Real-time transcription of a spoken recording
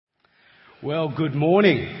Well, good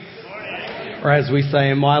morning. Or as we say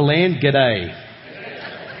in my land, g'day.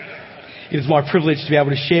 It is my privilege to be able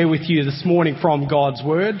to share with you this morning from God's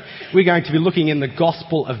Word. We're going to be looking in the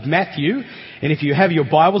Gospel of Matthew. And if you have your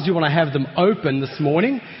Bibles, you want to have them open this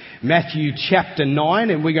morning. Matthew chapter 9,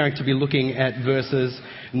 and we're going to be looking at verses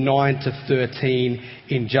 9 to 13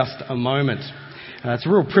 in just a moment. It's a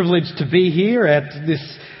real privilege to be here at this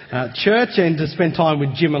church and to spend time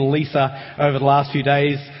with Jim and Lisa over the last few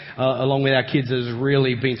days. Along with our kids, has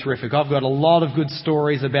really been terrific. I've got a lot of good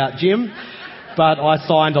stories about Jim, but I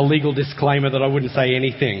signed a legal disclaimer that I wouldn't say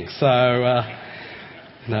anything. So,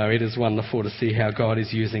 no, it is wonderful to see how God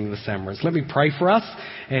is using the Samaras. Let me pray for us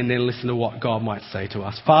and then listen to what God might say to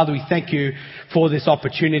us. Father, we thank you for this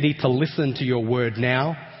opportunity to listen to your word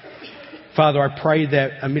now. Father, I pray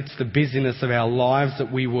that amidst the busyness of our lives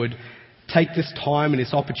that we would take this time and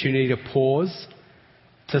this opportunity to pause,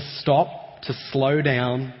 to stop, to slow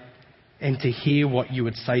down, and to hear what you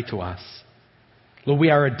would say to us. Lord,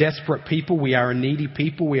 we are a desperate people. We are a needy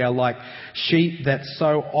people. We are like sheep that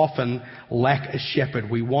so often lack a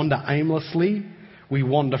shepherd. We wander aimlessly. We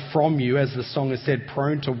wander from you, as the song has said,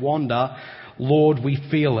 prone to wander. Lord, we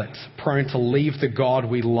feel it, prone to leave the God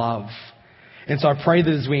we love. And so I pray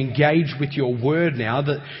that as we engage with your word now,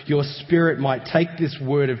 that your Spirit might take this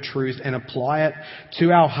word of truth and apply it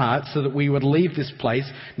to our hearts so that we would leave this place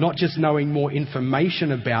not just knowing more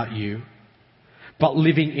information about you, but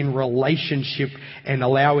living in relationship and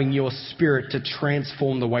allowing your Spirit to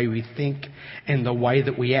transform the way we think and the way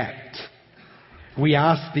that we act. We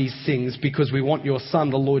ask these things because we want your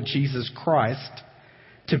Son, the Lord Jesus Christ,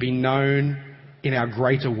 to be known in our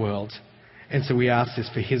greater world. And so we ask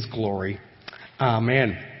this for his glory.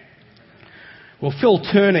 Amen. Well, Phil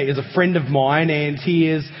Turner is a friend of mine, and he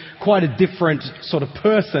is quite a different sort of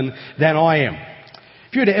person than I am.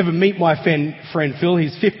 If you were to ever meet my friend Phil,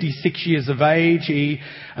 he's 56 years of age. He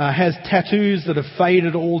has tattoos that have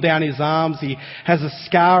faded all down his arms. He has a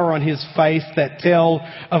scar on his face that tell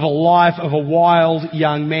of a life of a wild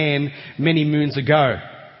young man many moons ago.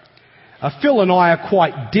 Phil and I are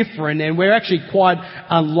quite different, and we're actually quite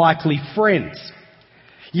unlikely friends.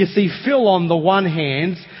 You see, Phil, on the one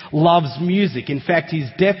hand, loves music. In fact, he's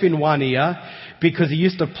deaf in one ear because he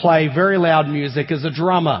used to play very loud music as a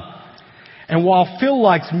drummer. And while Phil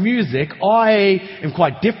likes music, I am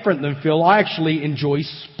quite different than Phil. I actually enjoy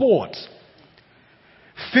sport.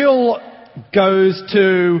 Phil goes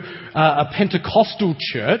to a Pentecostal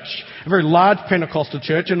church, a very large Pentecostal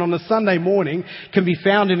church, and on a Sunday morning can be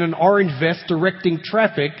found in an orange vest directing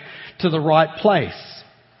traffic to the right place.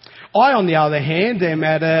 I, on the other hand, am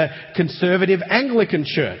at a conservative Anglican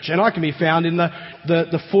church, and I can be found in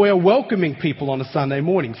the foyer welcoming people on a Sunday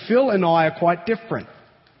morning. Phil and I are quite different.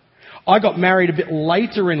 I got married a bit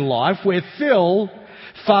later in life, where Phil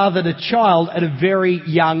fathered a child at a very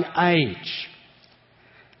young age.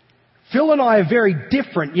 Phil and I are very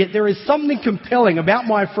different, yet there is something compelling about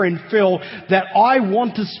my friend Phil that I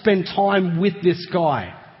want to spend time with this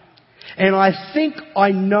guy. And I think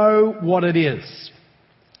I know what it is.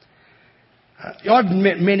 I've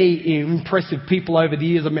met many impressive people over the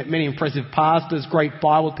years. I've met many impressive pastors, great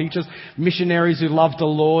Bible teachers, missionaries who love the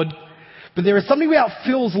Lord. But there is something about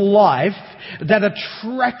Phil's life that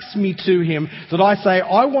attracts me to him, that I say,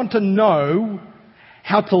 I want to know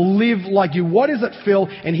how to live like you. What is it, Phil?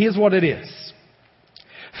 And here's what it is.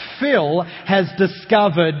 Phil has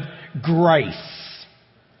discovered grace.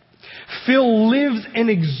 Phil lives and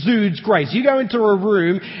exudes grace. You go into a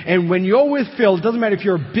room, and when you're with Phil, it doesn't matter if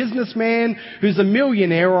you're a businessman who's a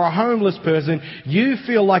millionaire or a homeless person, you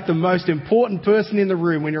feel like the most important person in the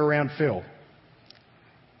room when you're around Phil.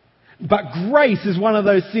 But grace is one of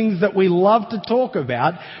those things that we love to talk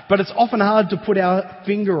about, but it's often hard to put our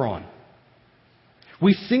finger on.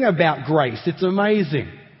 We sing about grace. It's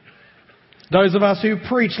amazing. Those of us who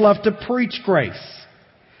preach love to preach grace.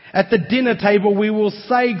 At the dinner table, we will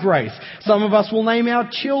say grace. Some of us will name our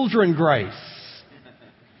children Grace.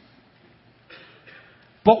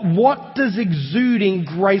 But what does exuding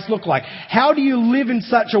grace look like? How do you live in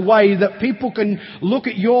such a way that people can look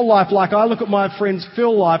at your life like I look at my friend's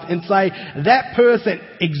Phil's life and say, that person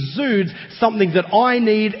exudes something that I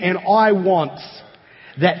need and I want?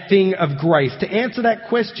 That thing of grace. To answer that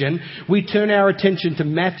question, we turn our attention to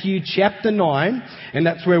Matthew chapter 9, and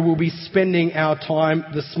that's where we'll be spending our time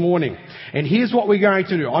this morning. And here's what we're going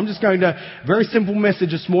to do. I'm just going to, very simple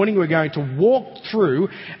message this morning, we're going to walk through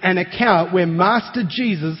an account where Master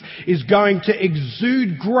Jesus is going to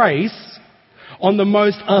exude grace on the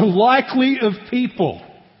most unlikely of people.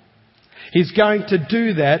 He's going to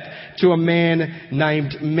do that to a man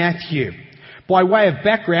named Matthew. By way of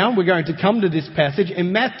background, we're going to come to this passage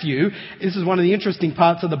in Matthew. This is one of the interesting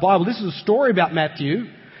parts of the Bible. This is a story about Matthew,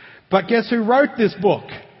 but guess who wrote this book?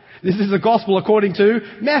 This is the Gospel according to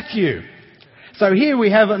Matthew. So here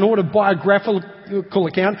we have an autobiographical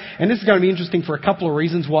account, and this is going to be interesting for a couple of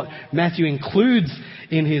reasons, what Matthew includes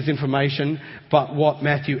in his information, but what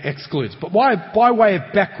Matthew excludes. But by way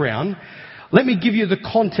of background, let me give you the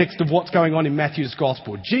context of what's going on in Matthew's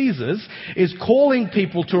Gospel. Jesus is calling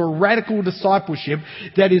people to a radical discipleship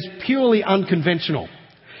that is purely unconventional.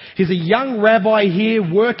 He's a young rabbi here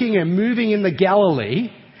working and moving in the Galilee,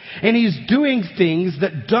 and he's doing things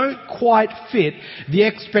that don't quite fit the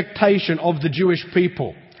expectation of the Jewish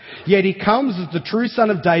people. Yet he comes as the true son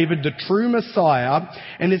of David, the true Messiah,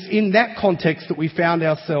 and it's in that context that we find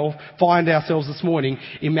ourselves this morning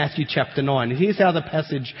in Matthew chapter 9. And here's how the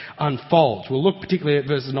passage unfolds. We'll look particularly at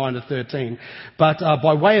verses 9 to 13. But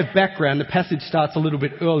by way of background, the passage starts a little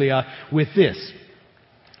bit earlier with this.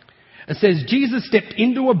 It says, Jesus stepped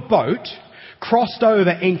into a boat, crossed over,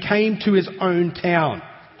 and came to his own town.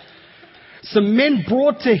 Some men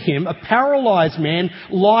brought to him a paralyzed man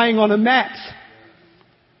lying on a mat.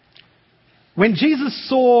 When Jesus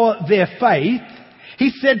saw their faith, he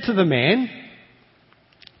said to the man,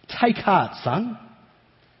 "Take heart, son.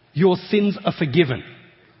 Your sins are forgiven."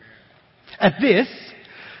 At this,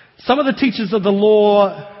 some of the teachers of the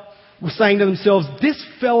law were saying to themselves, "This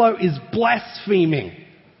fellow is blaspheming."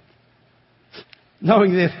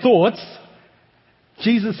 Knowing their thoughts,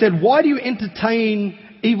 Jesus said, "Why do you entertain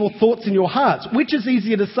evil thoughts in your hearts? Which is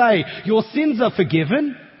easier to say, 'Your sins are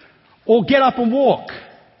forgiven,' or 'Get up and walk'?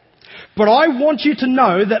 But I want you to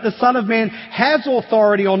know that the Son of Man has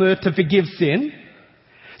authority on earth to forgive sin."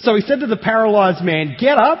 So he said to the paralyzed man,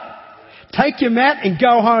 "Get up, take your mat and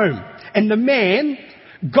go home." And the man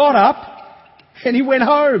got up and he went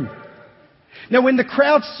home. Now when the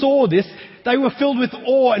crowd saw this, they were filled with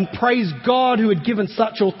awe and praised God who had given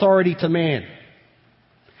such authority to man.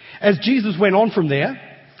 As Jesus went on from there,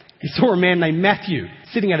 he saw a man named Matthew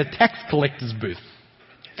sitting at a tax collector's booth.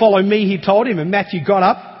 "Follow me," he told him, and Matthew got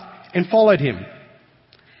up and followed him.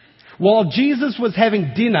 While Jesus was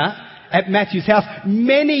having dinner at Matthew's house,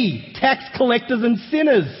 many tax collectors and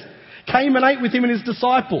sinners came and ate with him and his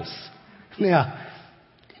disciples. Now,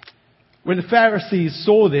 when the Pharisees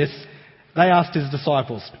saw this, they asked his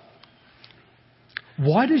disciples,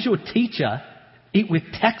 "Why does your teacher eat with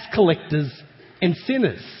tax collectors and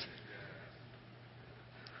sinners?"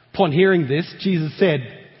 Upon hearing this, Jesus said,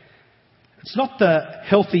 "It's not the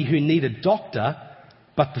healthy who need a doctor,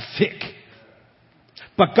 but the sick.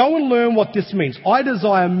 But go and learn what this means. I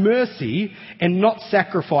desire mercy and not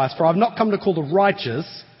sacrifice, for I've not come to call the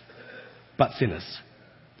righteous, but sinners."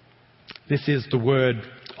 This is the word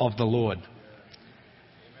of the Lord.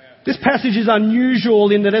 This passage is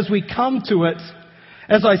unusual in that as we come to it,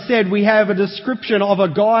 as I said, we have a description of a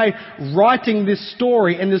guy writing this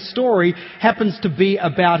story, and this story happens to be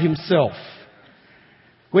about himself.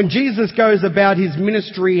 When Jesus goes about his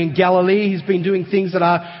ministry in Galilee, he's been doing things that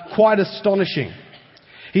are quite astonishing.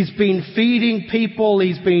 He's been feeding people,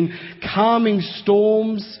 he's been calming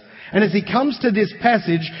storms, and as he comes to this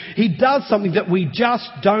passage, he does something that we just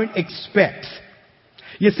don't expect.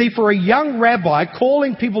 You see, for a young rabbi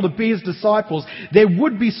calling people to be his disciples, there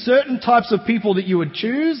would be certain types of people that you would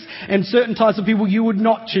choose and certain types of people you would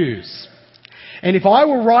not choose. And if I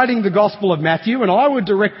were writing the Gospel of Matthew and I were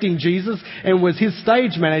directing Jesus and was his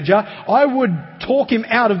stage manager, I would talk him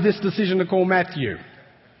out of this decision to call Matthew.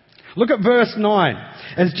 Look at verse 9.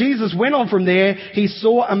 As Jesus went on from there, he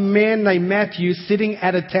saw a man named Matthew sitting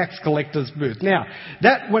at a tax collector's booth. Now,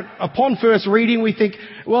 upon first reading, we think,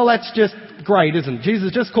 well, that's just great, isn't it?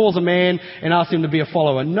 Jesus just calls a man and asks him to be a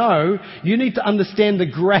follower. No, you need to understand the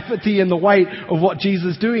gravity and the weight of what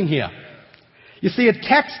Jesus is doing here. You see, a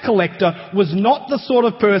tax collector was not the sort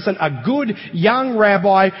of person a good young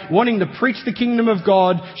rabbi wanting to preach the kingdom of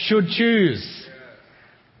God should choose.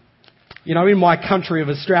 You know, in my country of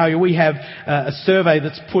Australia, we have a survey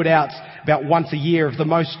that's put out about once a year of the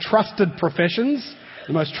most trusted professions,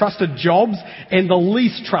 the most trusted jobs, and the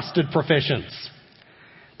least trusted professions.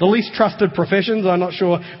 The least trusted professions, I'm not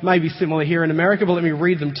sure, may be similar here in America, but let me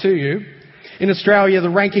read them to you. In Australia, the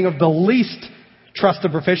ranking of the least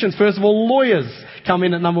trusted professions, first of all, lawyers come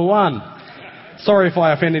in at number 1. Sorry if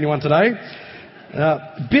I offend anyone today.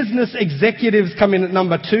 Business executives come in at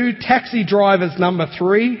number 2. Taxi drivers, number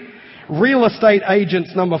 3. Real estate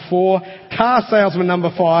agents, number 4. Car salesmen, number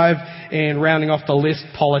 5. And rounding off the list,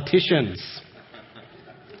 politicians.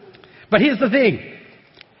 But here's the thing.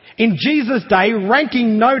 In Jesus' day,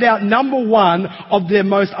 ranking no doubt number 1 of their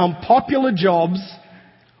most unpopular jobs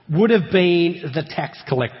would have been the tax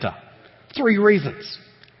collector. 3 reasons.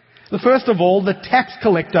 The first of all, the tax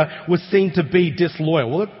collector was seen to be disloyal.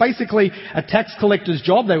 Well, basically, a tax collector's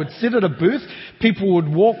job, they would sit at a booth, people would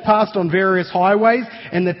walk past on various highways,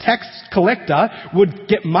 and the tax collector would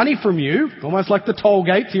get money from you, almost like the toll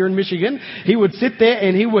gates here in Michigan. He would sit there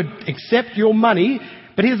and he would accept your money.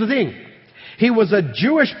 But here's the thing. He was a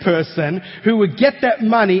Jewish person who would get that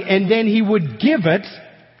money and then he would give it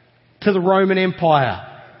to the Roman Empire.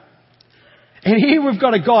 And here we've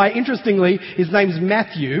got a guy, interestingly, his name's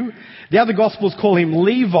Matthew. The other Gospels call him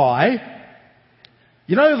Levi.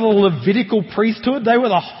 You know the Levitical priesthood? They were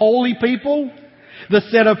the holy people, the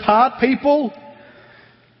set-apart people.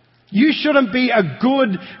 You shouldn't be a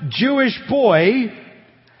good Jewish boy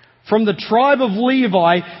from the tribe of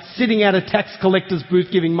Levi sitting at a tax collector's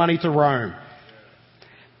booth giving money to Rome.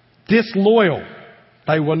 Disloyal.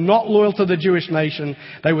 They were not loyal to the Jewish nation.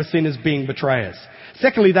 They were seen as being betrayers.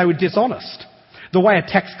 Secondly, they were dishonest. The way a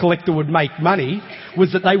tax collector would make money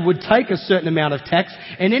was that they would take a certain amount of tax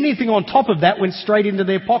and anything on top of that went straight into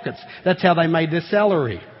their pockets. That's how they made their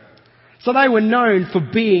salary. So they were known for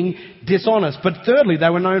being dishonest. But thirdly, they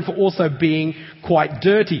were known for also being quite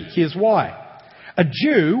dirty. Here's why. A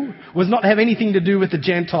Jew was not to have anything to do with a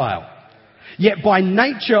Gentile. Yet by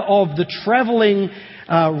nature of the travelling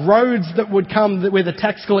roads that would come where the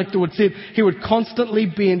tax collector would sit, he would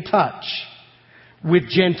constantly be in touch with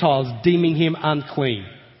Gentiles, deeming him unclean.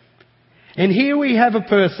 And here we have a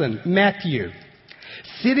person, Matthew,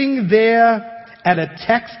 sitting there at a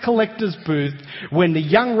tax collector's booth when the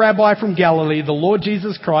young rabbi from Galilee, the Lord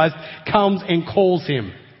Jesus Christ, comes and calls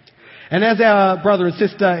him. And as our brother and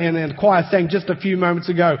sister in the choir sang just a few moments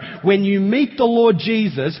ago, when you meet the Lord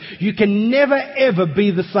Jesus, you can never ever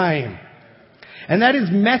be the same. And that is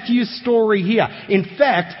Matthew's story here. In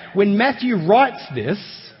fact, when Matthew writes this,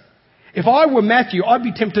 if I were Matthew, I'd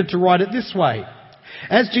be tempted to write it this way.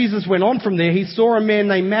 As Jesus went on from there, he saw a man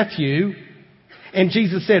named Matthew, and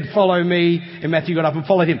Jesus said, "Follow me," and Matthew got up and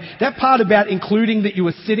followed him. That part about including that you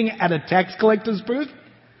were sitting at a tax collector's booth,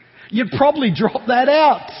 you'd probably drop that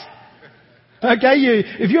out. Okay,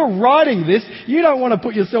 if you're writing this, you don't want to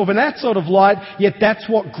put yourself in that sort of light, yet that's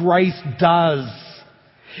what grace does.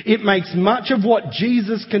 It makes much of what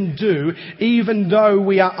Jesus can do, even though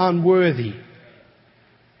we are unworthy.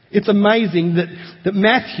 It's amazing that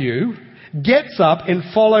Matthew gets up and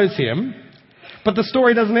follows him, but the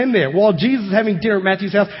story doesn't end there. While Jesus is having dinner at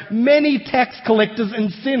Matthew's house, many tax collectors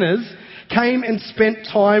and sinners came and spent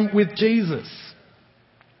time with Jesus.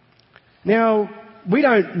 Now, we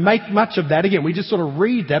don't make much of that. Again, we just sort of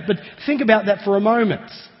read that, but think about that for a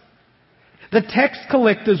moment. The tax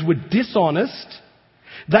collectors were dishonest,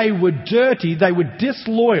 they were dirty, they were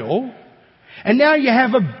disloyal, and now you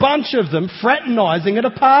have a bunch of them fraternizing at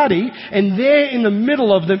a party, and there in the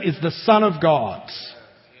middle of them is the Son of God.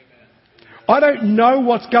 I don't know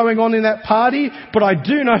what's going on in that party, but I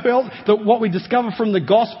do know that what we discover from the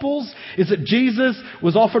Gospels is that Jesus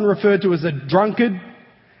was often referred to as a drunkard,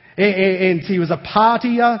 and he was a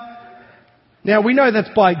partier. Now we know that's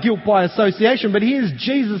by guilt by association, but here's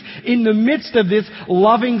Jesus in the midst of this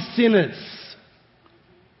loving sinners.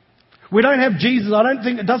 We don't have Jesus, I don't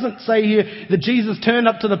think, it doesn't say here that Jesus turned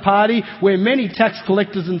up to the party where many tax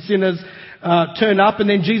collectors and sinners turn up and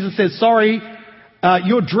then Jesus says, "Sorry,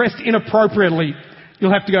 you're dressed inappropriately.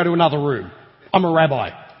 You'll have to go to another room. I'm a rabbi."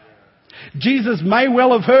 Jesus may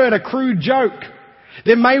well have heard a crude joke.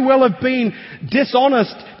 There may well have been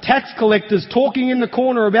dishonest tax collectors talking in the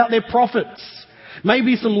corner about their profits.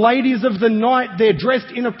 Maybe some ladies of the night, they're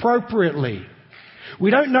dressed inappropriately. We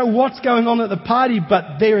don't know what's going on at the party,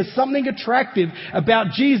 but there is something attractive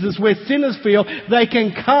about Jesus where sinners feel they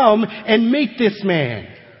can come and meet this man.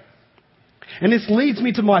 And this leads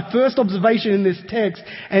me to my first observation in this text,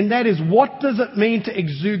 and that is, what does it mean to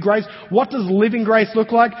exude grace? What does living grace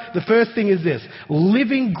look like? The first thing is this: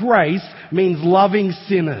 living grace means loving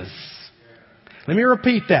sinners. Let me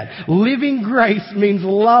repeat that. Living grace means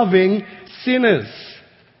loving sinners.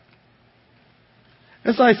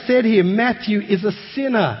 As I said here, Matthew is a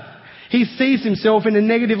sinner. He sees himself in a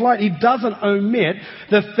negative light. He doesn't omit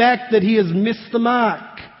the fact that he has missed the mark.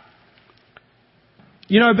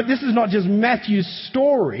 You know, but this is not just Matthew's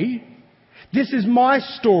story. This is my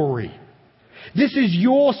story. This is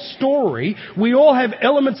your story. We all have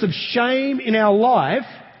elements of shame in our life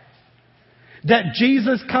that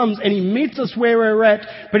Jesus comes and he meets us where we're at,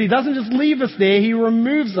 but he doesn't just leave us there. He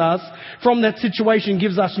removes us from that situation,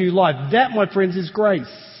 gives us new life. That, my friends, is grace.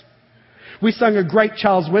 We sung a great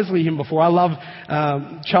Charles Wesley hymn before. I love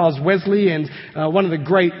Charles Wesley and one of the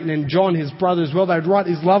great, and John, his brother as well. They'd write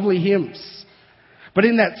these lovely hymns. But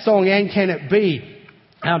in that song, "And Can It Be?"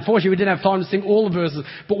 Unfortunately, we didn't have time to sing all the verses,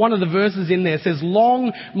 but one of the verses in there says,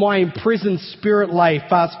 "Long my imprisoned spirit lay,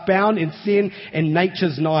 fast bound in sin and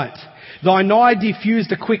nature's night. Thine eye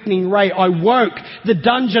diffused a quickening ray. I woke, the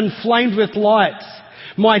dungeon flamed with light.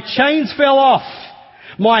 My chains fell off,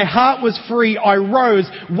 my heart was free. I rose,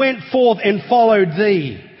 went forth and followed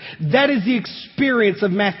thee." That is the experience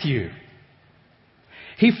of Matthew.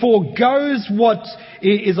 He forgoes what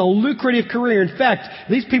is a lucrative career. In fact,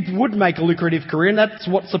 these people would make a lucrative career, and that's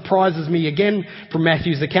what surprises me again from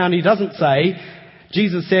Matthew's account. He doesn't say,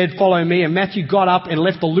 Jesus said, "Follow me," and Matthew got up and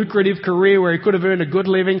left a lucrative career where he could have earned a good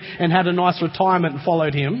living and had a nice retirement and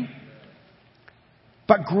followed him.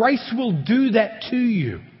 But grace will do that to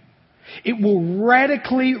you. It will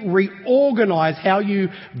radically reorganize how you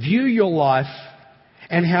view your life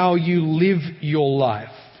and how you live your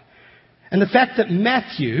life. And the fact that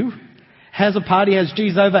Matthew has a party, has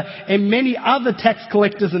Jesus over, and many other tax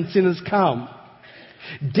collectors and sinners come,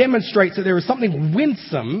 demonstrates that there is something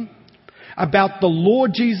winsome about the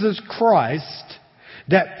Lord Jesus Christ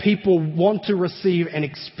that people want to receive and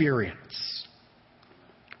experience.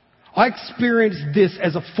 I experienced this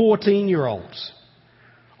as a 14-year-old.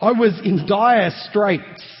 I was in dire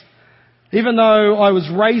straits. Even though I was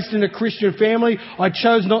raised in a Christian family, I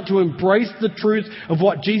chose not to embrace the truth of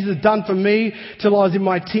what Jesus had done for me till I was in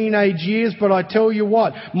my teenage years. But I tell you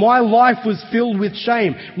what, my life was filled with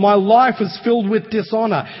shame. My life was filled with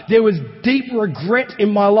dishonor. There was deep regret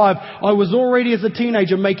in my life. I was already as a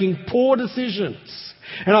teenager making poor decisions.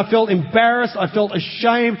 And I felt embarrassed, I felt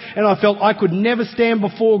ashamed, and I felt I could never stand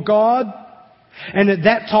before God. And at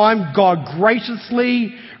that time, God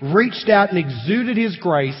graciously reached out and exuded His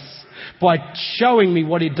grace by showing me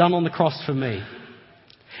what He'd done on the cross for me.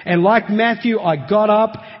 And like Matthew, I got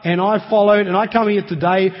up and I followed, and I come here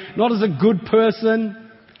today not as a good person.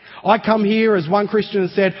 I come here as one Christian and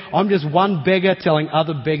said, I'm just one beggar telling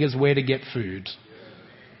other beggars where to get food.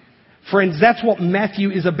 Friends, that's what Matthew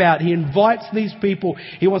is about. He invites these people.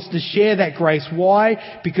 He wants to share that grace.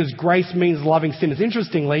 Why? Because grace means loving sinners.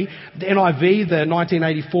 Interestingly, the NIV, the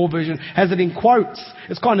 1984 version, has it in quotes.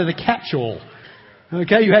 It's kind of the catch-all.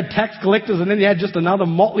 Okay, you had tax collectors and then you had just another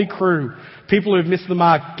motley crew. People who've missed the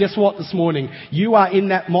mark. Guess what this morning? You are in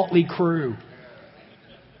that motley crew.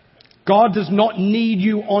 God does not need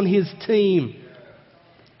you on His team.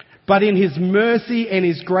 But in His mercy and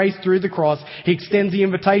His grace through the cross, He extends the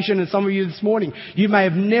invitation. And some of you this morning, you may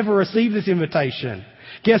have never received this invitation.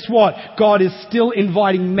 Guess what? God is still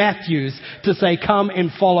inviting Matthews to say, come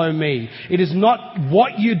and follow me. It is not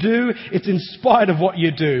what you do, it's in spite of what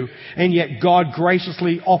you do. And yet God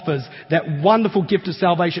graciously offers that wonderful gift of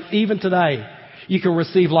salvation. Even today, you can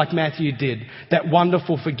receive like Matthew did, that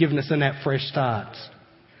wonderful forgiveness and that fresh start.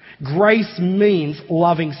 Grace means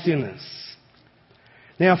loving sinners.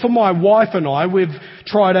 Now, for my wife and I, we've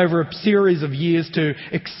tried over a series of years to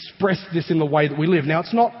express this in the way that we live. Now,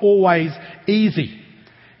 it's not always easy.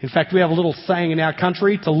 In fact, we have a little saying in our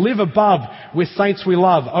country, to live above with saints we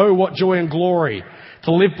love, oh, what joy and glory.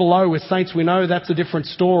 To live below with saints we know, that's a different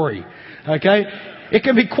story. Okay? It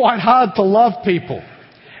can be quite hard to love people.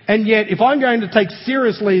 And yet, if I'm going to take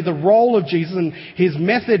seriously the role of Jesus and His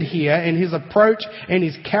method here and His approach and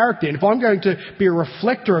His character, and if I'm going to be a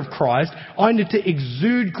reflector of Christ, I need to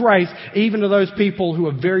exude grace even to those people who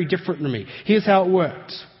are very different than me. Here's how it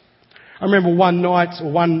works. I remember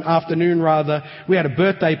one afternoon, we had a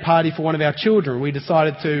birthday party for one of our children. We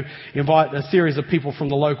decided to invite a series of people from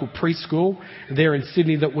the local preschool there in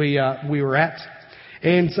Sydney that we were at.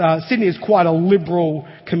 And Sydney is quite a liberal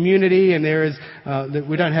community, and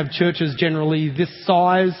we don't have churches generally this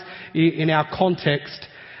size in our context.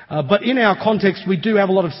 But in our context, we do have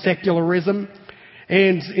a lot of secularism.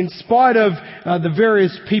 And in spite of the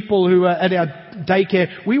various people who are at our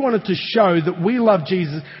daycare, we wanted to show that we love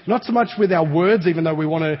Jesus, not so much with our words, even though we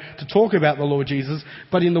wanted to talk about the Lord Jesus,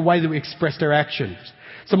 but in the way that we expressed our actions.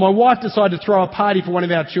 So my wife decided to throw a party for one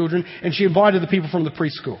of our children, and she invited the people from the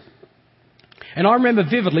preschool. And I remember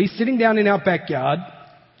vividly sitting down in our backyard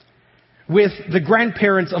with the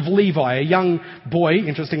grandparents of Levi, a young boy,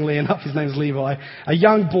 interestingly enough, his name is Levi, a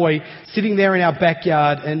young boy sitting there in our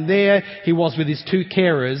backyard, and there he was with his two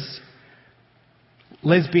carers,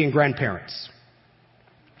 lesbian grandparents.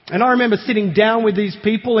 And I remember sitting down with these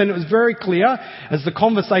people, and it was very clear as the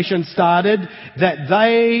conversation started that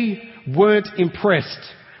they weren't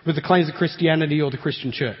impressed with the claims of Christianity or the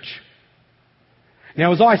Christian church.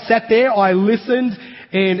 Now, as I sat there, I listened,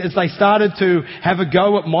 and as they started to have a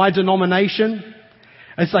go at my denomination,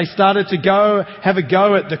 as they started to have a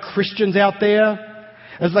go at the Christians out there,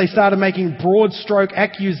 as they started making broad stroke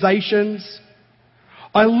accusations,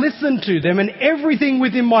 I listened to them, and everything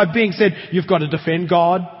within my being said, you've got to defend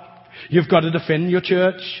God. You've got to defend your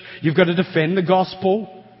church. You've got to defend the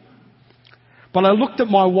gospel. But I looked at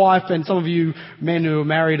my wife, and some of you men who are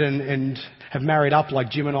married and have married up like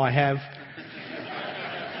Jim and I have,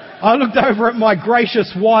 I looked over at my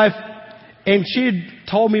gracious wife, and she'd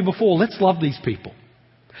told me before, let's love these people.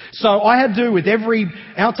 So I had to, with every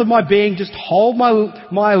ounce of my being, just hold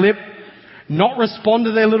my lip, not respond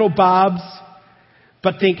to their little barbs,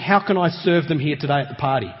 but think, how can I serve them here today at the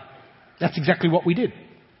party? That's exactly what we did.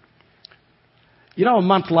 You know, a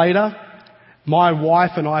month later, my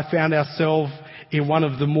wife and I found ourselves in one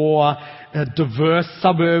of the more diverse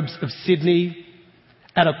suburbs of Sydney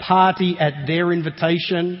at a party at their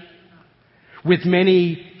invitation with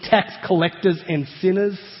many tax collectors and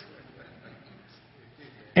sinners.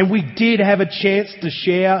 And we did have a chance to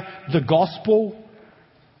share the gospel.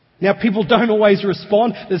 Now, people don't always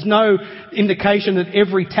respond. There's no indication that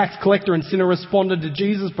every tax collector and sinner responded to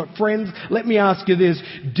Jesus. But friends, let me ask you this.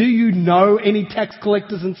 Do you know any tax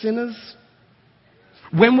collectors and sinners?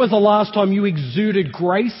 When was the last time you exuded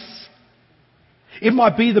grace? It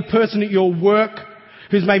might be the person at your work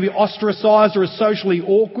who's maybe ostracized or is socially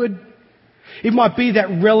awkward. It might be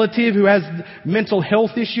that relative who has mental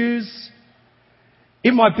health issues.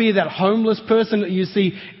 It might be that homeless person that you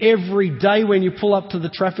see every day when you pull up to the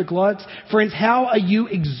traffic lights. Friends, how are you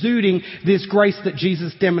exuding this grace that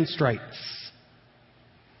Jesus demonstrates?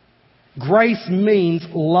 Grace means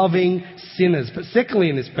loving sinners. But secondly,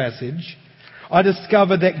 in this passage, I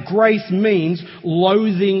discover that grace means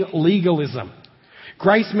loathing legalism.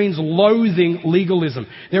 Grace means loathing legalism.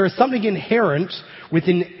 There is something inherent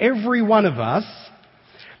within every one of us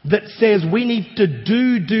that says we need to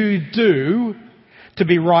do to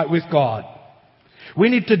be right with God. We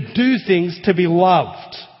need to do things to be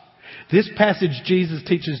loved. This passage, Jesus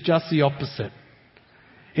teaches just the opposite.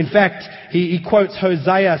 In fact, he quotes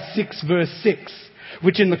Hosea 6 verse 6,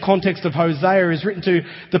 which in the context of Hosea is written to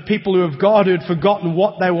the people who have God, who had forgotten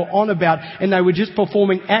what they were on about, and they were just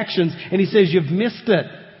performing actions. And he says, you've missed it.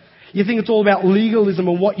 You think it's all about legalism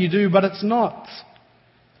and what you do, but it's not.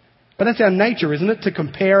 But that's our nature, isn't it? To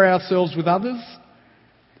compare ourselves with others.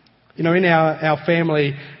 You know, in our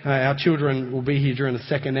family, our children will be here during the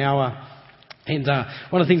second hour. And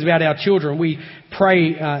one of the things about our children, we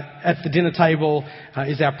pray at the dinner table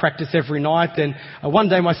is our practice every night. And one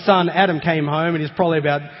day my son Adam came home, and he's probably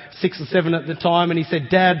about 6 or 7 at the time, and he said,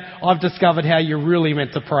 Dad, I've discovered how you're really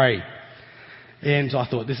meant to pray. And I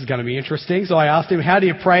thought, this is going to be interesting. So I asked him, how do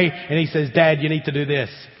you pray? And he says, Dad, you need to do this.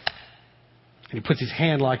 And he puts his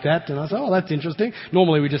hand like that. And I said, oh, that's interesting.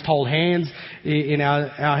 Normally we just hold hands in our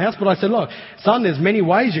house. But I said, look, son, there's many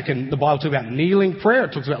ways you can. The Bible talks about kneeling prayer.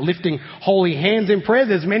 It talks about lifting holy hands in prayer.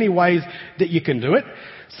 There's many ways that you can do it.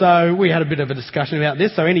 So we had a bit of a discussion about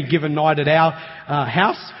this. So any given night at our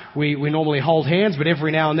house, we normally hold hands. But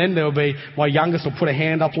every now and then there'll be, my youngest will put a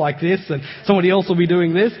hand up like this, and somebody else will be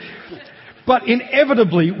doing this. But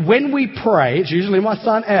inevitably, when we pray, it's usually my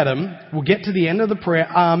son Adam, will get to the end of the prayer,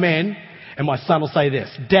 Amen. And my son will say this,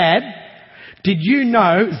 Dad, did you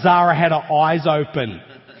know Zara had her eyes open?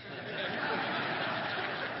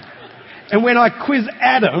 And when I quiz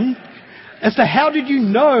Adam as to how did you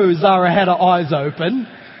know Zara had her eyes open,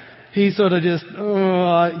 he sort of just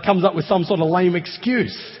comes up with some sort of lame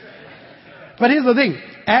excuse. But here's the thing.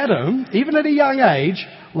 Adam, even at a young age,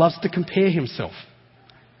 loves to compare himself.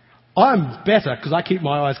 I'm better because I keep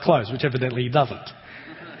my eyes closed, which evidently he doesn't.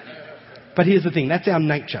 But here's the thing, that's our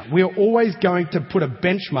nature. We are always going to put a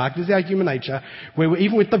benchmark, this is our human nature, where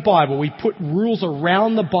even with the Bible, we put rules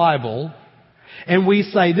around the Bible, and we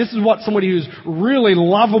say, this is what somebody who's really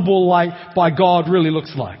lovable like by God really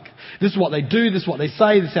looks like. This is what they do, this is what they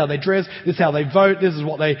say, this is how they dress, this is how they vote, this is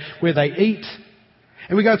where they eat.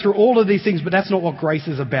 And we go through all of these things, but that's not what grace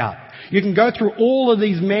is about. You can go through all of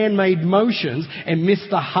these man-made motions and miss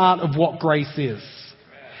the heart of what grace is.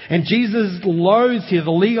 And Jesus loathes here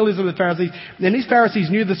the legalism of the Pharisees. And these Pharisees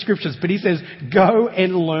knew the scriptures, but he says, go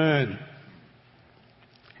and learn.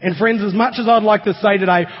 And friends, as much as I'd like to say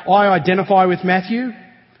today, I identify with Matthew,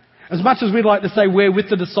 as much as we'd like to say we're with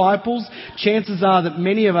the disciples, chances are that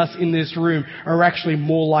many of us in this room are actually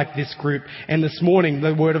more like this group. And this morning,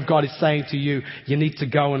 the Word of God is saying to you, you need to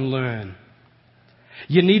go and learn.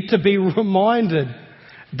 You need to be reminded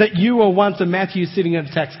that you were once a Matthew sitting at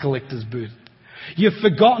a tax collector's booth. You've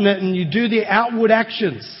forgotten it, and you do the outward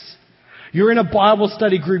actions. You're in a Bible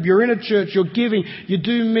study group, you're in a church, you're giving, you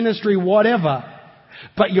do ministry, whatever.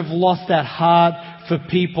 But you've lost that heart for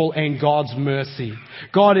people and God's mercy.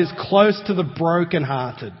 God is close to the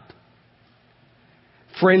brokenhearted.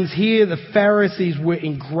 Friends, here the Pharisees were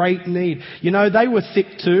in great need. You know, they were sick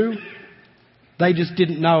too. They just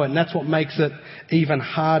didn't know it, and that's what makes it even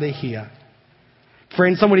harder here.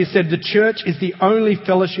 Friends, somebody said the church is the only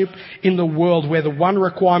fellowship in the world where the one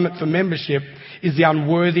requirement for membership is the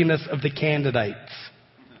unworthiness of the candidates.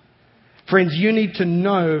 Friends, you need to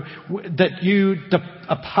know that you,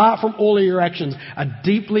 apart from all of your actions, are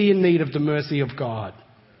deeply in need of the mercy of God.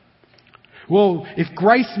 Well, if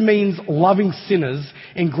grace means loving sinners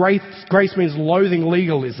and grace means loathing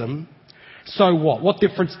legalism, so what? What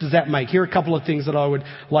difference does that make? Here are a couple of things that I would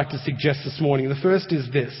like to suggest this morning. The first is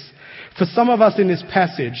this. For some of us in this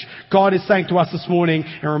passage, God is saying to us this morning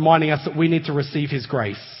and reminding us that we need to receive His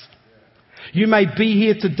grace. You may be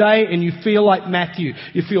here today and you feel like Matthew.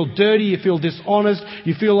 You feel dirty, you feel dishonest,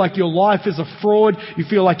 you feel like your life is a fraud, you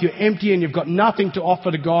feel like you're empty and you've got nothing to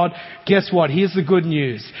offer to God. Guess what? Here's the good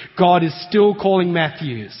news. God is still calling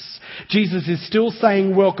Matthews. Jesus is still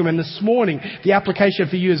saying welcome, and this morning the application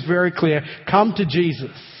for you is very clear. Come to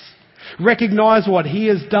Jesus. Recognize what He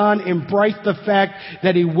has done. Embrace the fact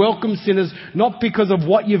that He welcomes sinners not because of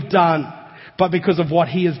what you've done, but because of what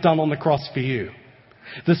He has done on the cross for you.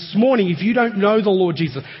 This morning, if you don't know the Lord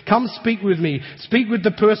Jesus, come speak with me. Speak with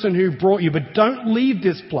the person who brought you, but don't leave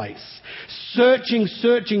this place. Searching.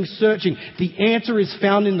 The answer is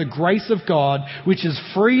found in the grace of God, which is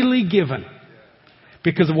freely given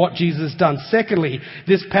because of what Jesus has done. Secondly,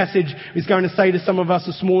 this passage is going to say to some of us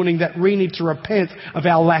this morning that we need to repent of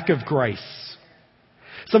our lack of grace.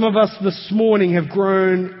 Some of us this morning have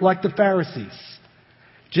grown like the Pharisees.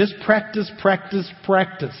 Just practice.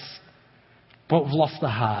 But we've lost the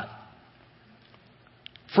heart.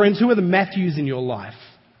 Friends, who are the Matthews in your life?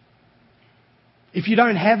 If you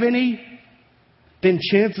don't have any, then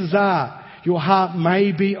chances are your heart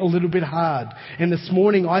may be a little bit hard. And this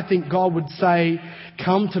morning I think God would say,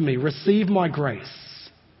 come to me, receive my grace.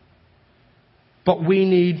 But we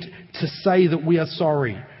need to say that we are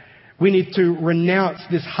sorry. We need to renounce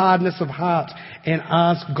this hardness of heart and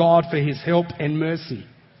ask God for His help and mercy.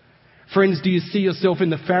 Friends, do you see yourself in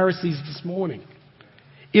the Pharisees this morning?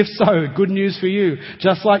 If so, good news for you.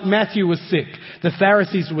 Just like Matthew was sick, the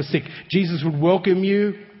Pharisees were sick. Jesus would welcome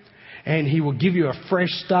you and He will give you a fresh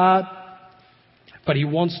start, but He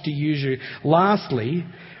wants to use you. Lastly,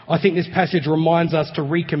 I think this passage reminds us to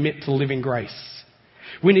recommit to living grace.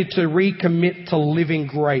 We need to recommit to living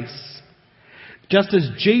grace. Just as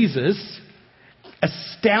Jesus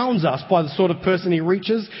astounds us by the sort of person He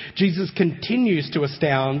reaches, Jesus continues to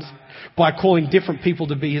astound by calling different people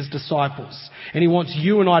to be His disciples. And He wants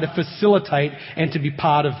you and I to facilitate and to be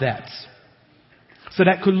part of that. So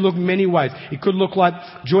that could look many ways. It could look like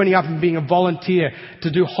joining up and being a volunteer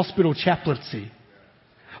to do hospital chaplaincy.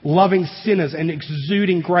 Loving sinners and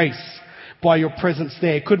exuding grace by your presence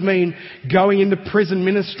there. It could mean going into prison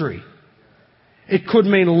ministry. It could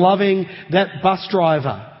mean loving that bus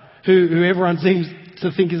driver who everyone seems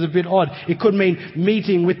to think is a bit odd. It could mean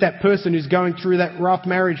meeting with that person who's going through that rough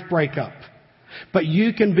marriage breakup. But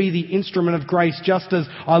you can be the instrument of grace, just as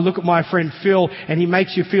I look at my friend Phil and he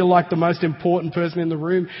makes you feel like the most important person in the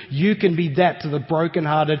room. You can be that to the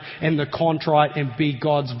brokenhearted and the contrite and be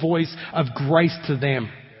God's voice of grace to them.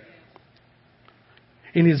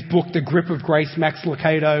 In his book, The Grip of Grace, Max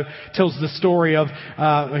Lucado tells the story of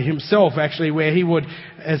himself, actually, where he would,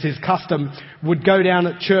 as his custom, would go down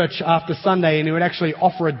at church after Sunday and he would actually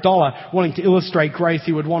offer $1. Wanting to illustrate grace,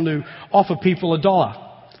 he would want to offer people $1.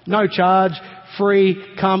 No charge, free,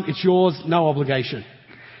 come, it's yours, no obligation.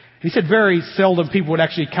 He said very seldom people would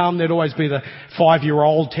actually come. There'd always be the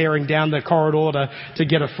 5-year-old tearing down the corridor to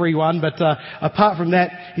get a free one. But apart from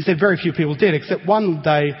that, he said very few people did, except one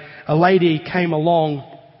day a lady came along,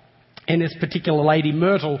 and this particular lady,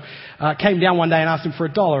 Myrtle, came down one day and asked him for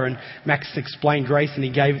 $1, and Max explained grace and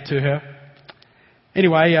he gave it to her.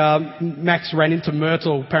 Anyway, Max ran into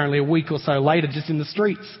Myrtle apparently a week or so later just in the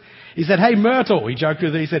streets. He said, "Hey Myrtle," he joked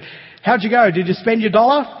with her, he said, "How'd you go? Did you spend your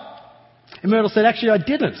 $1? And Myrtle said, "Actually, I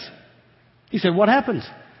didn't." He said, "What happened?"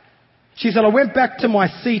 She said, "I went back to my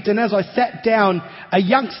seat and as I sat down, a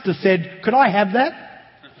youngster said, 'Could I have that?'"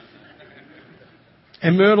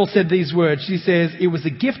 And Myrtle said these words. She says, "It was a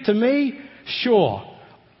gift to me, sure.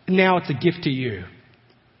 Now it's a gift to you."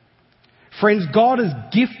 Friends, God has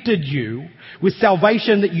gifted you with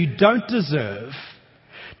salvation that you don't deserve,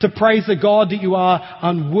 to praise the God that you are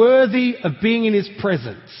unworthy of being in His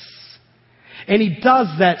presence. And He does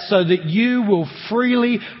that so that you will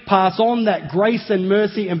freely pass on that grace and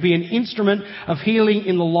mercy and be an instrument of healing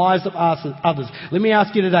in the lives of others. Let me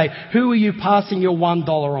ask you today, who are you passing your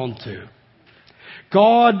 $1 on to?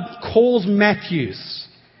 God calls Matthews.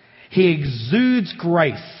 He exudes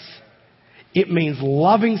grace. It means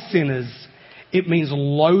loving sinners. It means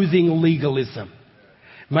loathing legalism.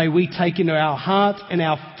 May we take into our heart and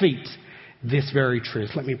our feet this very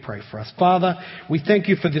truth. Let me pray for us. Father, we thank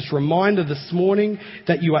you for this reminder this morning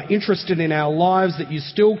that you are interested in our lives, that you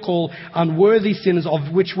still call unworthy sinners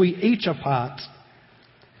of which we each are part.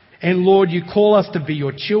 And Lord, you call us to be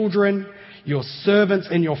your children, your servants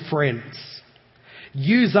and your friends.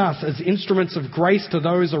 Use us as instruments of grace to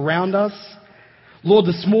those around us. Lord,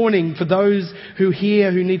 this morning, for those who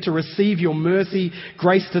hear, who need to receive your mercy,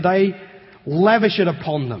 grace today, lavish it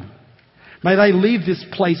upon them. May they leave this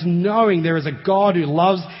place knowing there is a God who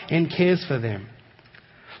loves and cares for them.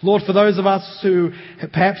 Lord, for those of us who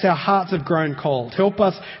perhaps our hearts have grown cold, help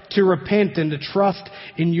us to repent and to trust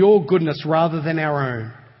in your goodness rather than our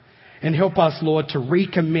own. And help us, Lord, to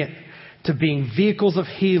recommit to being vehicles of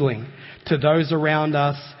healing to those around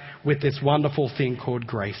us with this wonderful thing called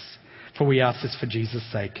grace. For we ask this for Jesus'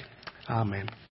 sake. Amen.